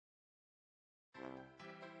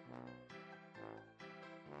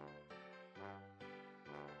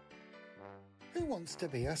Who wants to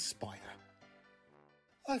be a spider?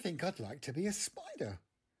 I think I'd like to be a spider.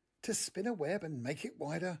 To spin a web and make it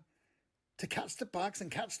wider. To catch the bugs and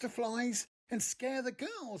catch the flies and scare the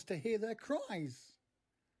girls to hear their cries.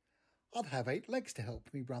 I'd have 8 legs to help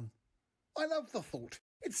me run. I love the thought.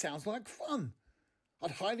 It sounds like fun. I'd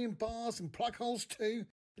hide in bars and plug holes too,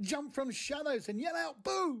 jump from shadows and yell out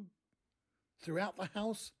boo. Throughout the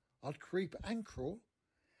house I'd creep and crawl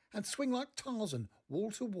and swing like Tarzan wall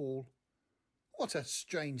to wall. What a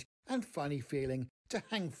strange and funny feeling to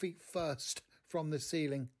hang feet first from the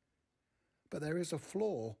ceiling. But there is a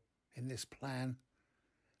flaw in this plan.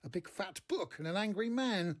 A big fat book and an angry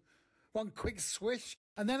man. One quick swish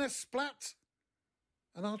and then a splat,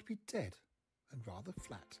 and I'd be dead and rather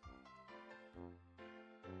flat.